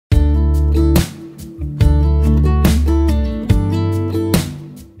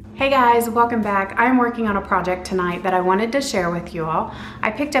guys, welcome back. I'm working on a project tonight that I wanted to share with you all.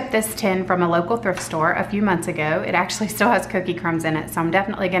 I picked up this tin from a local thrift store a few months ago. It actually still has cookie crumbs in it, so I'm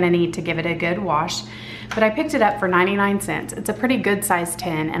definitely gonna need to give it a good wash. But I picked it up for 99 cents. It's a pretty good sized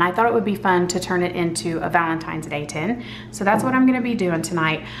tin, and I thought it would be fun to turn it into a Valentine's Day tin. So that's what I'm gonna be doing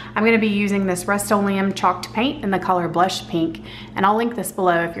tonight. I'm gonna be using this Rust-Oleum chalked paint in the color Blush Pink, and I'll link this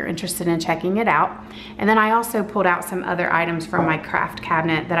below if you're interested in checking it out. And then I also pulled out some other items from my craft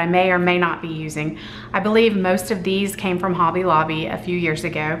cabinet that I may or may not be using. I believe most of these came from Hobby Lobby a few years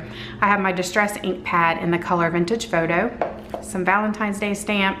ago. I have my distress ink pad in the color Vintage Photo, some Valentine's Day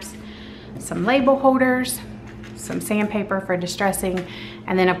stamps, some label holders, some sandpaper for distressing,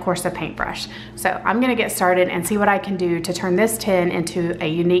 and then of course a paintbrush. So I'm gonna get started and see what I can do to turn this tin into a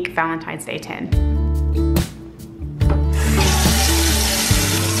unique Valentine's Day tin.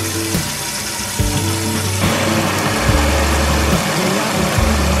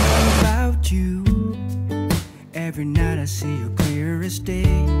 Every night I see you clear as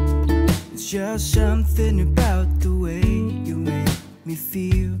day. It's just something about the way you make me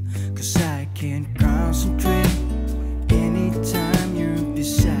feel, 'cause I can't concentrate anytime you're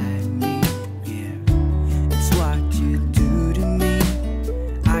beside me. Yeah, it's what you do to me.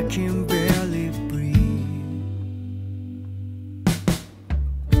 I can barely breathe.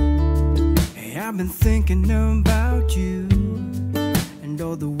 Hey, I've been thinking about you and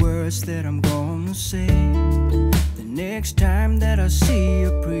all the words that I'm gonna say next time that I see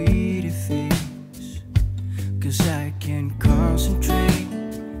your pretty face, 'cause I can't concentrate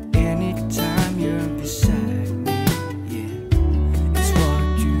anytime you're beside me. Yeah, it's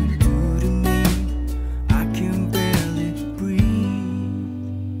what you do to me. I can barely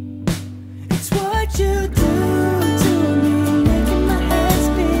breathe. It's what you do to me, making my head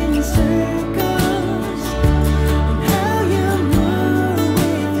spin in circles, and how you move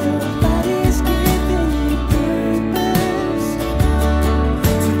with your body's giving me purpose.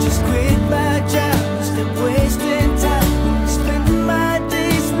 Wasting time, spending my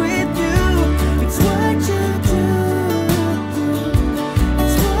days with you. It's what you do.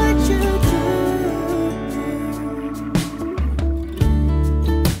 It's what you do.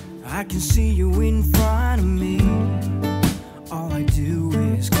 I can see you in front of me. All I do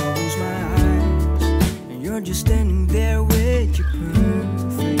is close my eyes, and you're just standing there with your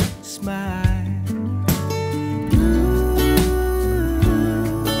perfect smile.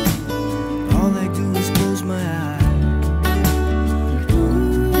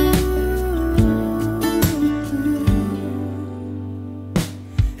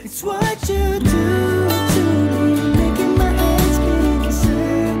 It's what you do to me, making my head spin in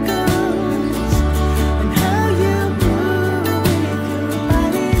circles, and how you move with your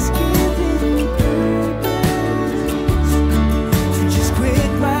body's giving me purpose. So just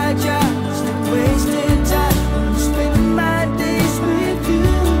quit my job, stop wasting time, I'm spending my days with you.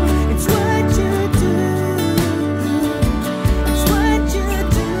 It's what you do. It's what you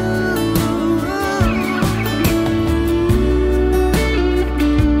do.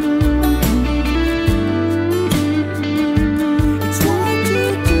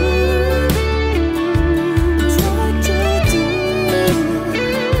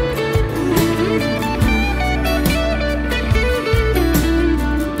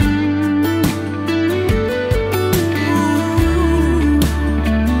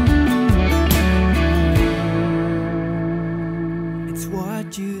 It's what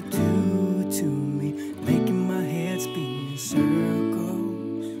you do to me, making my head spin in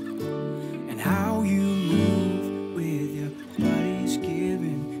circles, and how you move with your body's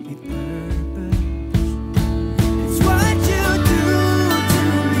giving me purpose. It's what you do to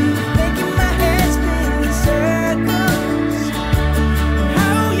me, making my head spin in circles, and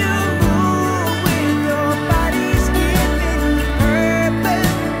how you move with your body's giving me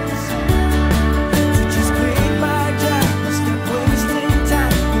purpose. So just quit my job, stop wasting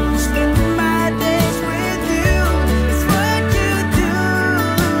time, I'm spending my days with you. It's what you do.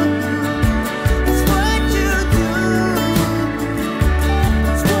 It's what you do.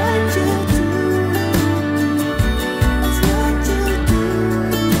 It's what you do. It's what you do.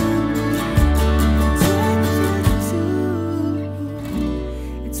 It's what you do.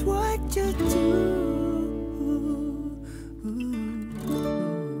 It's what you do.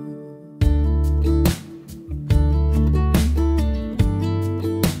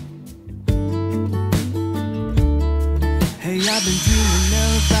 Hey, I've been dreaming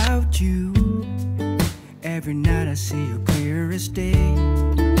about you. Every night I see you clear as day.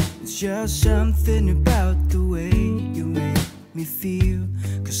 It's just something about the way you make me feel,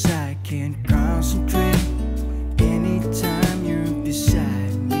 'cause I can't concentrate anytime you're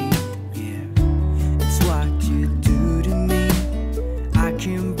beside me.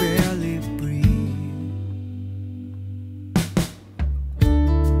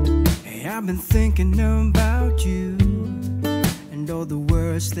 I've been thinking about you and all the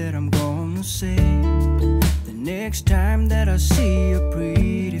words that I'm gonna say the next time that I see your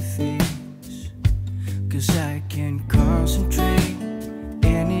pretty face. 'Cause I can't concentrate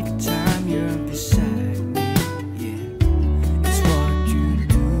anytime